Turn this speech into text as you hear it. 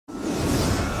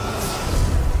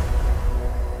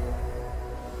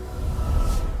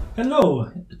Hello,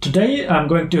 today I'm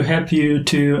going to help you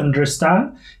to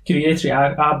understand, create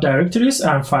React app directories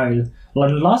and file. In the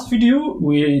last video,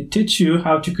 we teach you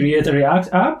how to create a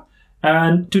React app,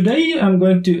 and today I'm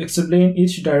going to explain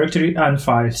each directory and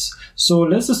files. So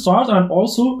let's start, and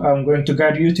also I'm going to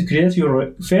guide you to create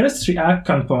your first React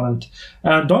component.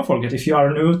 And don't forget, if you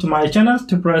are new to my channel,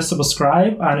 to press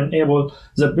subscribe and enable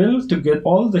the bell to get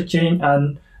all the change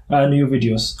and new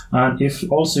videos. And if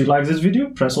also you like this video,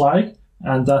 press like,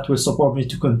 and that will support me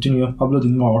to continue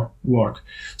uploading more work.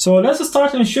 So let's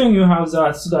start in showing you how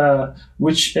that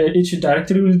which each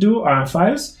directory will do and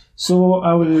files. So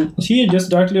I will here just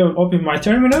directly open my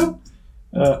terminal,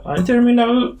 and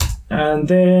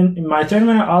then in my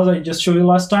terminal, as I just showed you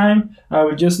last time, I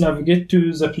will just navigate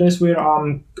to the place where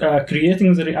I'm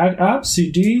creating the React app,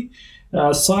 cd,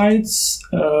 sites,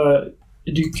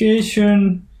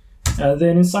 education.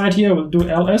 Then inside here we'll do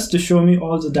ls to show me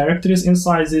all the directories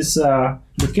inside this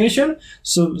location.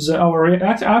 So our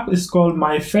React app is called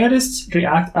my first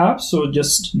React app. So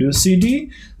just do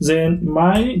cd, then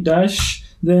my dash,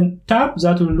 then tab,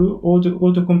 that will do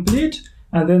auto complete,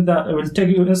 and then that will take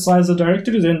you inside the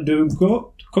directory. Then do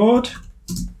go code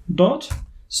dot.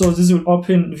 So this will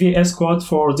open VS Code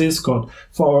for this code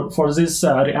for this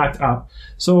React app.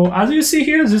 So as you see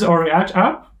here, this is our React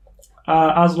app.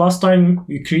 As last time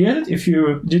we created. If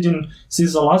you didn't see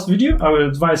the last video, I will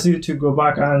advise you to go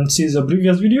back and see the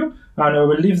previous video, and I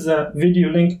will leave the video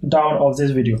link down of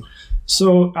this video.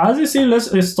 So as you see,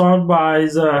 let's start by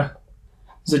the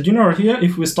general here.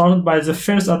 If we start by the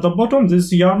first at the bottom,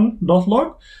 this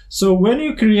yarn.log. So when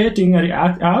you're creating a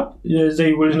React app,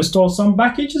 they will install some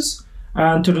packages,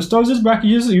 and to install these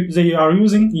packages, they are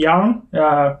using yarn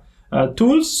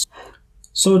tools.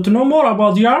 So to know more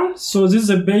about Yarn, so this is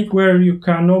a page where you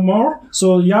can know more.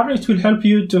 So Yarn, it will help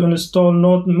you to install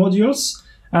Node modules,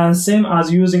 and same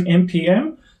as using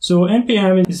npm. So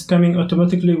npm is coming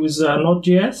automatically with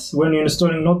Node.js. When you're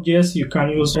installing Node.js, you can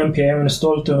use npm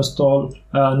install to install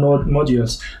Node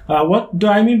modules. What do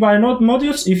I mean by Node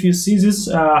modules? If you see this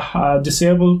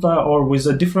disabled or with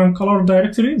a different color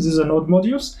directory, these are Node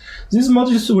modules. These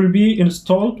modules will be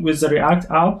installed with the React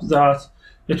app that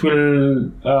it will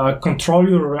control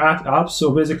your React app. So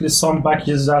basically some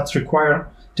packages that require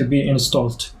to be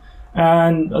installed.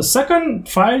 And a second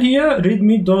file here,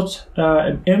 readme.md.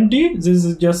 This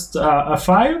is just a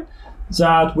file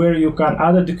that where you can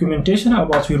add a documentation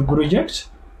about your project.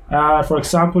 For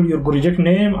example, your project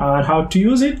name and how to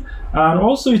use it. And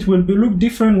also it will look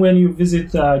different when you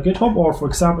visit GitHub, or for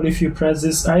example, if you press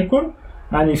this icon.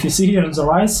 And if you see here on the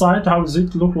right side, how does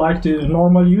it look like to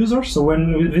normal user? So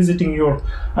when visiting your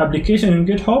application in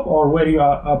GitHub, or where you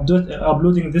are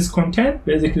uploading this content,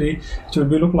 basically it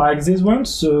will look like this one.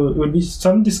 So it will be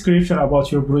some description about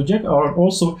your project, or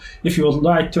also if you would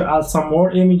like to add some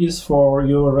more images for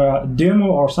your demo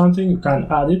or something, you can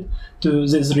add it to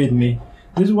this README.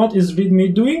 This is what is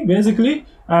README doing basically.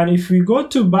 And if we go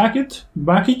to package.json,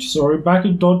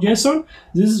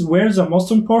 this is where the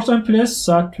most important place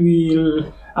that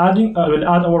will add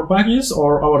our packages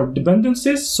or our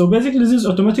dependencies. So basically this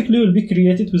automatically will be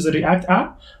created with the React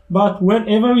app, but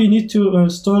whenever we need to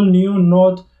install new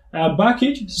Node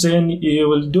package, then you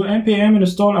will do npm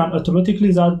install, and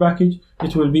automatically that package,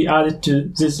 it will be added to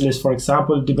this list, for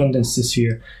example, dependencies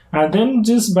here. And then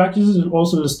this package will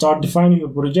also start defining your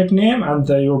project name and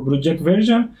your project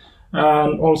version,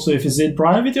 and also if it's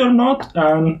private or not.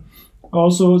 And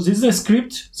also this is a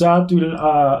script that will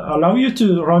allow you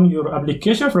to run your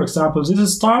application. For example, this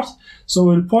is start, so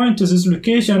we'll point to this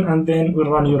location, and then we'll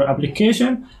run your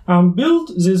application and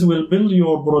build. This will build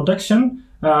your production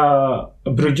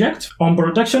project. On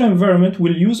production environment,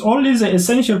 we'll use only the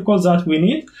essential code that we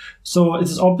need. So it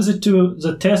is opposite to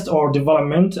the test or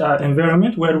development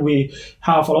environment, where we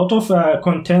have a lot of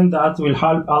content that will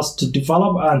help us to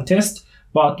develop and test,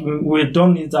 but we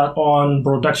don't need that on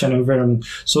production environment.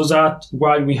 So that's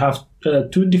why we have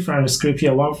two different scripts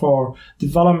here, one for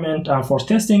development and for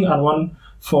testing, and one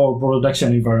for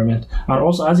production environment. And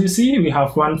also, as you see, we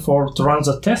have one to run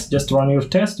the test, just run your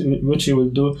test, which you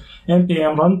will do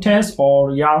npm run test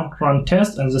or yarn run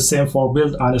test, and the same for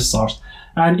build and start.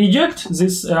 And eject,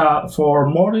 this for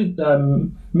more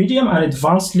medium and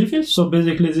advanced level. So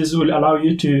basically this will allow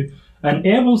you to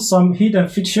enable some hidden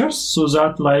features, so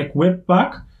that like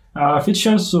webpack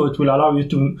features. So it will allow you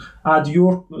to add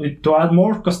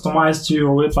more customized to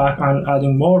your webpack and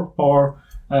adding more power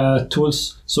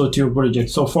tools to your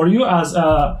project. So for you as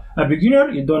a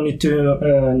beginner, you don't need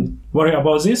to worry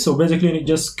about this. So basically you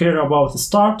just care about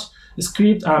start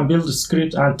script and build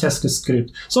script and test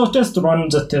script. So just run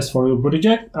the test for your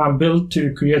project and build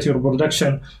to create your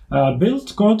production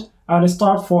build code, and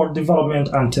start for development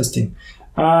and testing.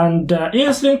 And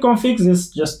ESLint config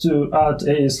is just to add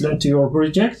ESLint to your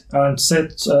project and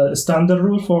set a standard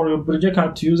rule for your project,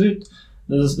 how to use it.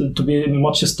 This is to be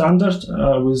much standard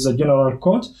with the general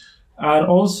code. And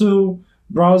also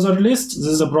browser list. This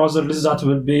is a browser list that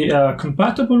will be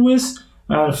compatible with,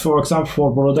 for example,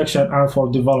 for production and for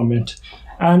development.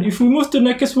 And if we move to the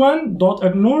next one,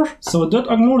 .ignore. So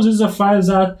 .ignore, this is a file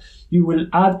that you will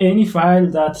add any file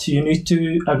that you need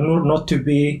to ignore, not to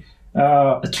be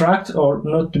tracked or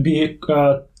not to be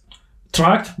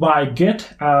tracked by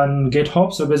Git and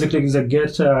GitHub. So basically it's a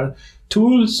Git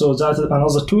tool. So that's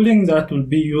another tooling that will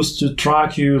be used to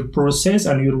track your process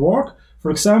and your work. For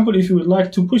example, if you would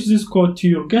like to push this code to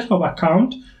your GitHub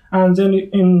account, and then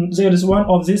there is one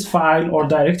of these file or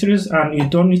directories, and you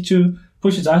don't need to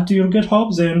push that to your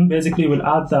GitHub, then basically we'll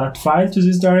add that file to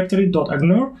this directory,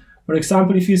 .ignore. For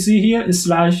example, if you see here is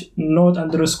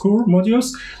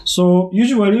 /node_modules. So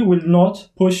usually we'll not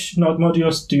push node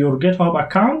modules to your GitHub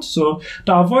account. So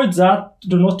to avoid that,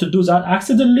 not to do that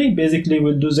accidentally, basically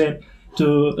we'll do that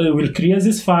we'll create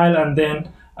this file and then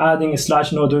adding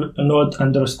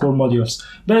 /node_modules.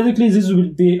 Basically, this will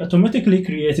be automatically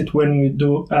created when you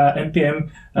do npm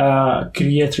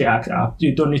create React app.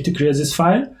 You don't need to create this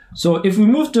file. So if we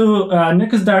move to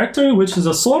next directory, which is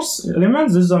a source element,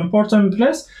 this is an important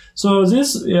place. So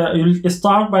this you'll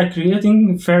start by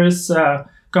creating first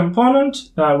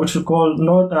component, which we call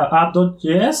node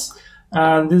app.js.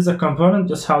 And this is a component,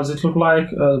 just how does it look like,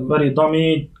 a very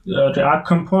dummy React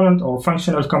component or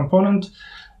functional component.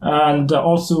 And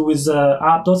also with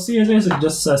app.css, it's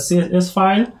just a CSS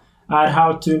file. And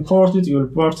how to import it, you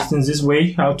import it in this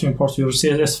way, how to import your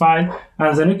CSS file.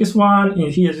 And the next one in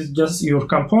here is just your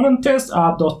component test,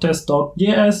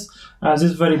 app.test.js. This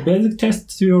is very basic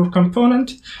test to your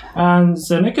component. And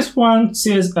the next one,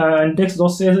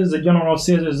 index.css, the general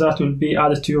CSS that will be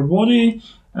added to your body,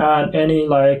 and any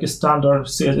like standard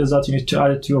CSS that you need to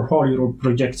add it to your whole your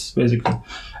projects, basically.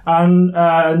 And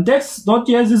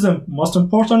index.js is the most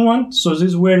important one. So this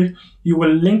is where you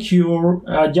will link your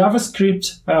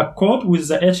JavaScript code with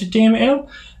the HTML.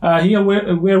 Here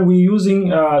where we're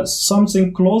using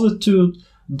something closer to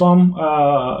dumb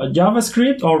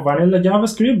JavaScript or vanilla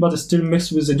JavaScript, but it's still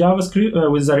mixed with the JavaScript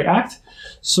with the React.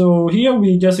 So here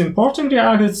we just importing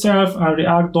React itself and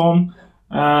React DOM.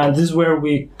 This is where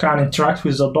we can interact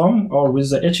with the DOM or with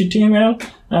the HTML.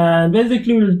 And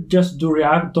basically we'll just do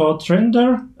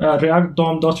React.render, React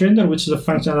DOM.render, which is a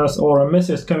function that's or a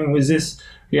message coming with this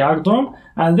React DOM.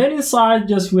 And then inside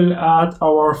just we'll add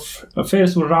our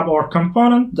first we'll wrap our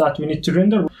component that we need to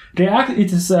render. React,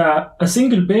 it is a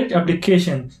single page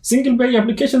application. Single page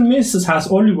application means it has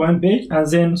only one page, and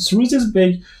then through this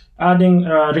page adding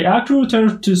React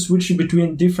router to switch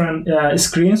between different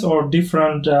screens or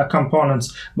different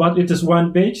components. But it is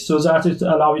one page, so that it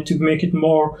allows you to make it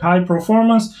more high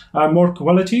performance, more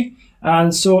quality.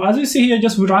 And so as you see here,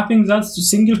 just we're wrapping that to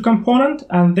single component,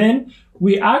 and then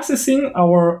we accessing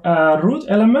our root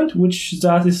element, which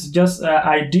that is just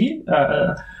ID.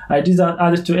 ID that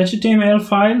added to HTML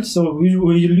file. So we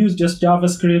will use just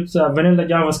JavaScript, vanilla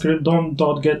JavaScript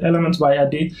DOM.get elements by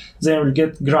ID. Then we'll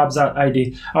grab that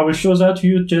ID. I will show that to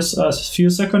you just a few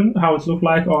seconds how it look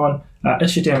like on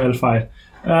HTML file.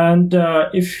 And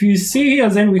if you see here,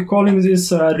 then we're calling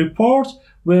this report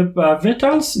web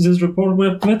vitals. This report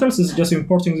web vitals is just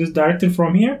importing this directly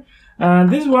from here. And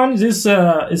this one, this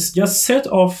is just set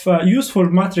of useful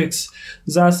metrics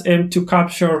that aim to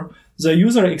capture the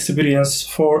user experience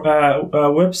for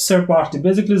web third party.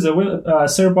 Basically, the web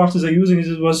third parties are using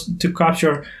this was to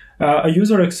capture a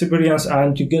user experience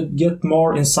and to get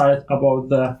more insight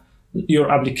about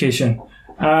your application.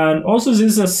 And also, this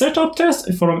is a setup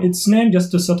test from its name, just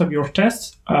to set up your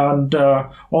test. And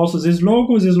also, this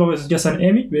logo is just an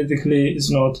image. Basically,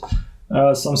 it's not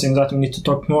something that we need to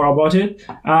talk more about it.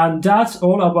 And that's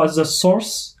all about the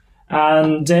source.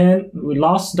 And then the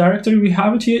last directory we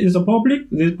have it here is the public.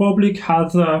 The public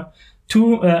has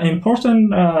two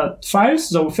important files.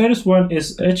 The first one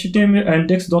is HTML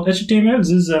index.html.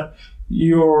 This is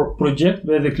your project,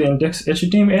 basically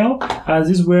index.html, and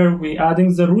this is where we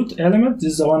adding the root element.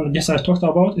 This is the one just I talked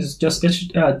about. It's just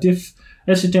div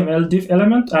HTML div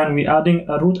element, and we adding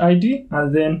a root ID,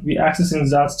 and then we accessing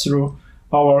that through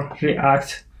our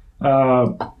React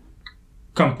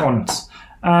components.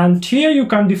 And here you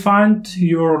can define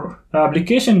your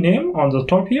application name on the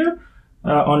top here,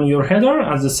 on your header,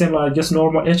 as the same like just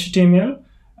normal HTML.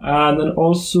 And then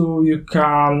also you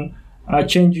can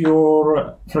change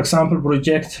your, for example,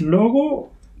 project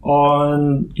logo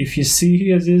on, if you see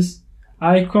here this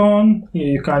icon, here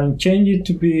you can change it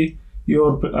to be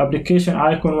your application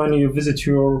icon, when you visit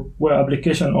your web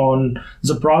application on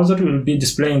the browser, it will be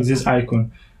displaying this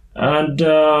icon. And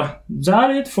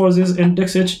that's it for this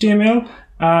index.html.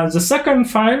 The second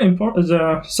file,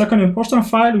 the second important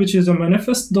file, which is a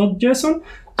manifest.json.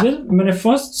 This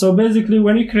manifest, so basically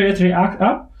when you create React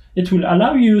app, it will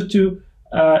allow you to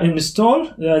install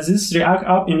this React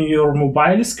app in your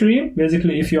mobile screen.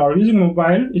 Basically, if you are using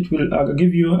mobile, it will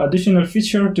give you additional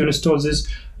feature to install this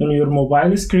in your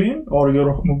mobile screen or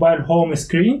your mobile home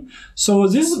screen. So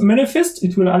this manifest,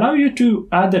 it will allow you to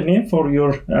add a name for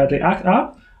your React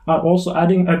app, and also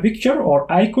adding a picture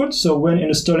or icon. So when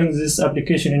installing this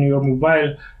application in your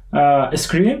mobile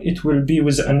screen, it will be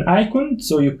with an icon,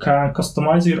 so you can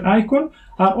customize your icon,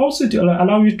 and also to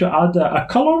allow you to add a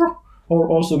color, or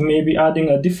also maybe adding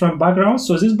a different background.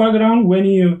 So this background, when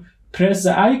you press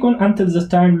the icon until the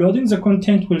time loading the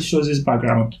content, will show this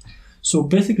background. So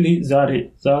basically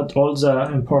that all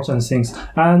the important things.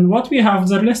 And what we have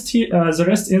the rest here, the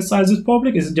rest inside this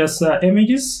public is just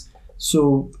images.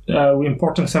 So we're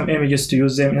importing some images to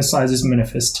use them inside this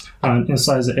manifest and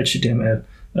inside the HTML.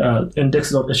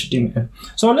 Index.html.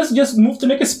 So let's just move to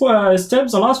the next step,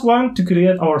 the last one, to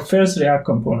create our first React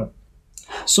component.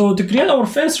 So to create our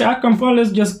first React component,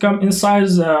 let's just come inside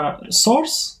the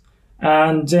source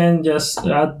and then just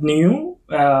add new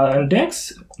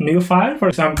index, new file. For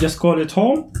example, just call it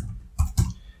home.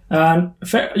 And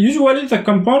usually the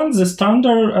component, the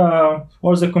standard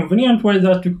or the convenient way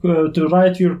that to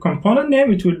write your component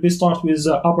name, it will be start with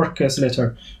the uppercase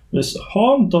letter. With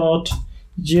home.jsx,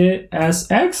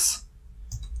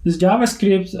 this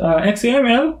JavaScript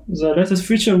XML, the latest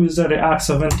feature with the React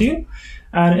 17.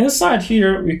 And inside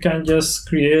here, we can just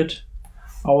create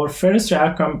our first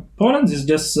React component. This is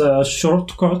just a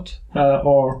shortcut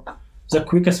or the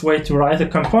quickest way to write a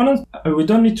component. We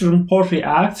don't need to import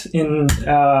React in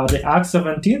React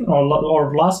 17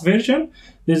 or last version.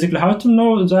 Basically, how to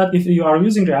know that if you are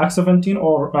using React 17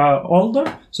 or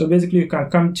older. So basically, you can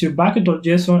come to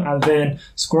bucket.json and then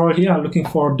scroll here and looking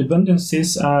for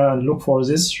dependencies and look for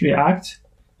this React.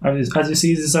 As you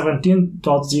see, this is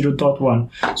 17.0.1.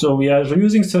 So we are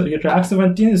using React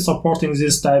 17 is supporting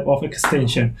this type of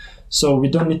extension. So we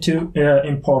don't need to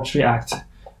import React.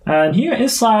 And here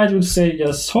inside, we'll say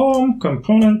just home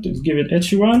component, we'll give it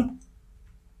h1.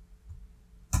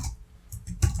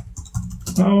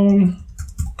 Home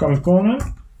component.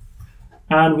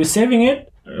 And we're saving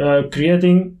it,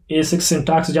 creating A6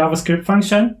 syntax JavaScript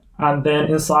function, and then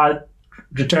inside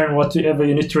return whatever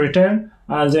you need to return,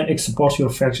 and then export your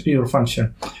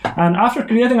function. And after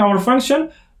creating our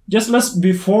function,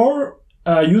 before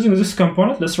using this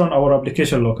component, let's run our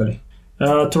application locally.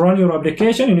 To run your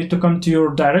application, you need to come to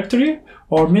your directory,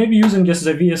 or maybe using just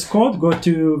the VS Code, go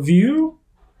to View,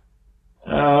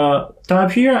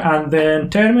 tab here, and then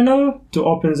Terminal to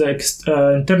open the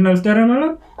internal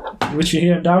terminal, which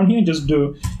here down here, just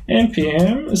do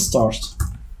npm start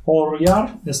or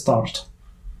yar start.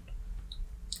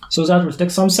 So that will take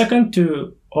some second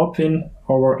to open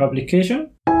our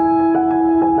application.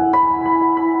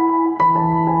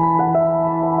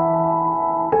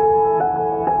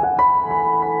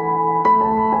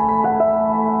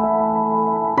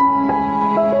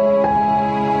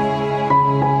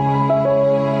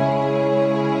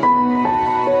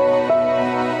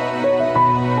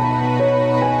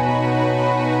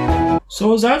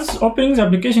 So that's opening the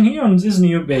application here on this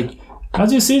new page.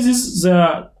 As you see, this is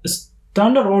the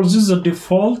standard, or this is the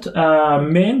default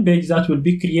main page that will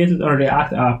be created on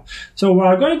React app. So we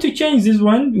are going to change this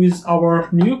one with our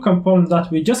new component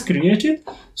that we just created.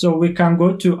 So we can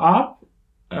go to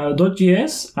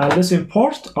app.js and let's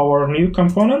import our new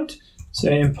component. So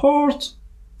import,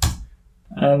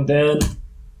 and then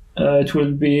it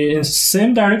will be in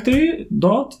same directory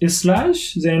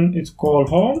 // then it's called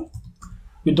home.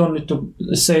 We don't need to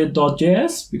say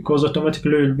 .js because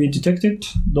automatically it will be detected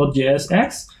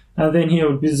 .jsx, and then here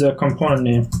will be the component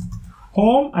name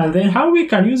home. And then how we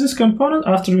can use this component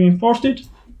after we import it,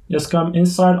 just come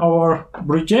inside our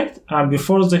project, and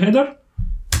before the header,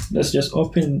 let's just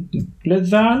open less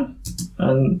than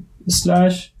and /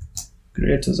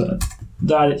 create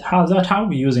that's how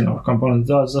we're using our component.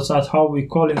 That's how we're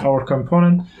calling our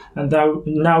component. And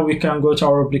now we can go to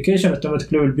our application,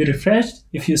 automatically will be refreshed.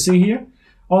 If you see here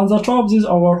on the top, this is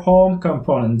our home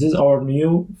component. This is our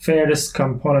new first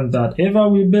component that ever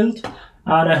we built.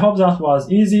 And I hope that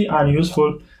was easy and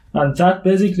useful. And that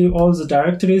basically all the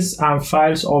directories and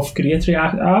files of Create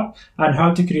React App and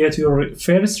how to create your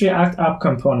first React App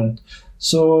component.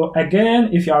 So again,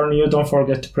 if you are new, don't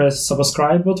forget to press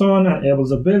subscribe button and enable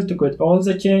the bell to get all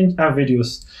the change and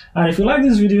videos. And if you like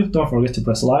this video, don't forget to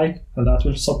press like, and that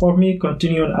will support me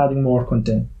continue adding more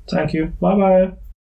content. Thank you. Bye bye.